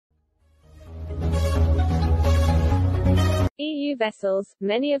EU vessels,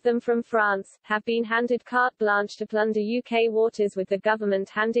 many of them from France, have been handed carte blanche to plunder UK waters, with the government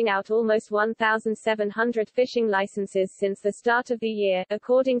handing out almost 1,700 fishing licences since the start of the year,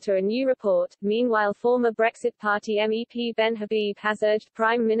 according to a new report. Meanwhile, former Brexit Party MEP Ben Habib has urged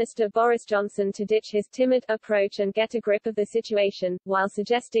Prime Minister Boris Johnson to ditch his timid approach and get a grip of the situation, while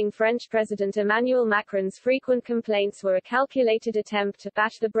suggesting French President Emmanuel Macron's frequent complaints were a calculated attempt to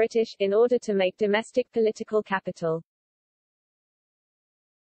bash the British, in order to make domestic political capital.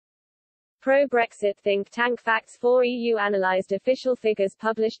 Pro-Brexit think tank Facts4EU analysed official figures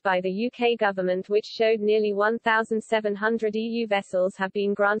published by the UK government, which showed nearly 1,700 EU vessels have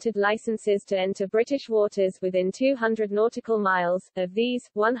been granted licences to enter British waters within 200 nautical miles. Of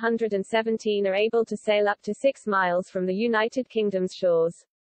these, 117 are able to sail up to 6 miles from the United Kingdom's shores.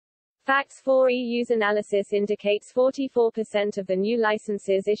 Facts4EU's analysis indicates 44% of the new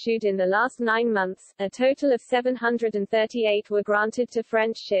licenses issued in the last 9 months, a total of 738 were granted to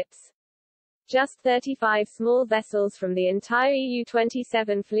French ships. Just 35 small vessels from the entire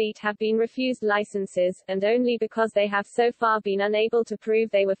EU27 fleet have been refused licenses, and only because they have so far been unable to prove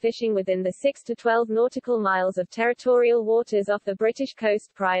they were fishing within the 6 to 12 nautical miles of territorial waters off the British coast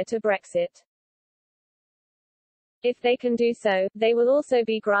prior to Brexit. If they can do so, they will also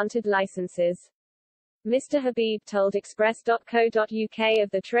be granted licenses. Mr. Habib told Express.co.uk of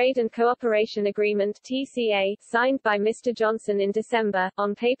the Trade and Cooperation Agreement (TCA) signed by Mr. Johnson in December.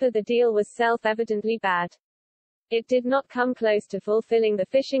 On paper the deal was self-evidently bad. It did not come close to fulfilling the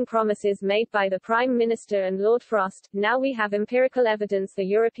fishing promises made by the Prime Minister and Lord Frost. Now we have empirical evidence the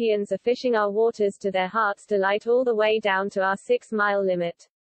Europeans are fishing our waters to their heart's delight, all the way down to our 6-mile limit.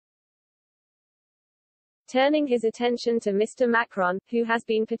 Turning his attention to Mr. Macron, who has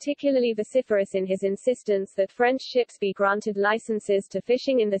been particularly vociferous in his insistence that French ships be granted licenses to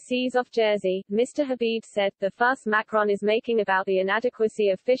fishing in the seas off Jersey, Mr. Habib said, "The fuss Macron is making about the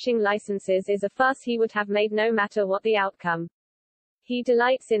inadequacy of fishing licenses is a fuss he would have made no matter what the outcome. He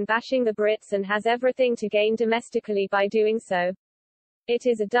delights in bashing the Brits and has everything to gain domestically by doing so. It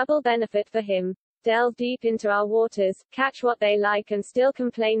is a double benefit for him. Delve deep into our waters, catch what they like and still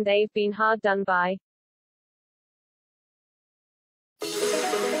complain they've been hard done by."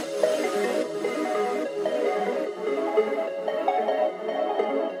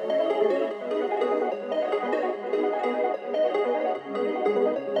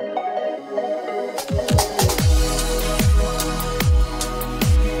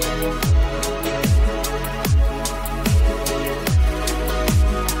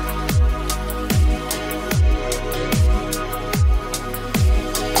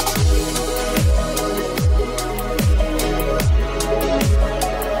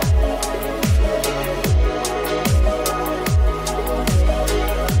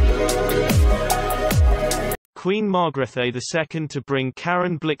 Queen Margrethe II to bring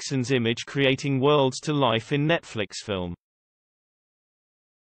Karen Blixen's image creating worlds to life in Netflix film.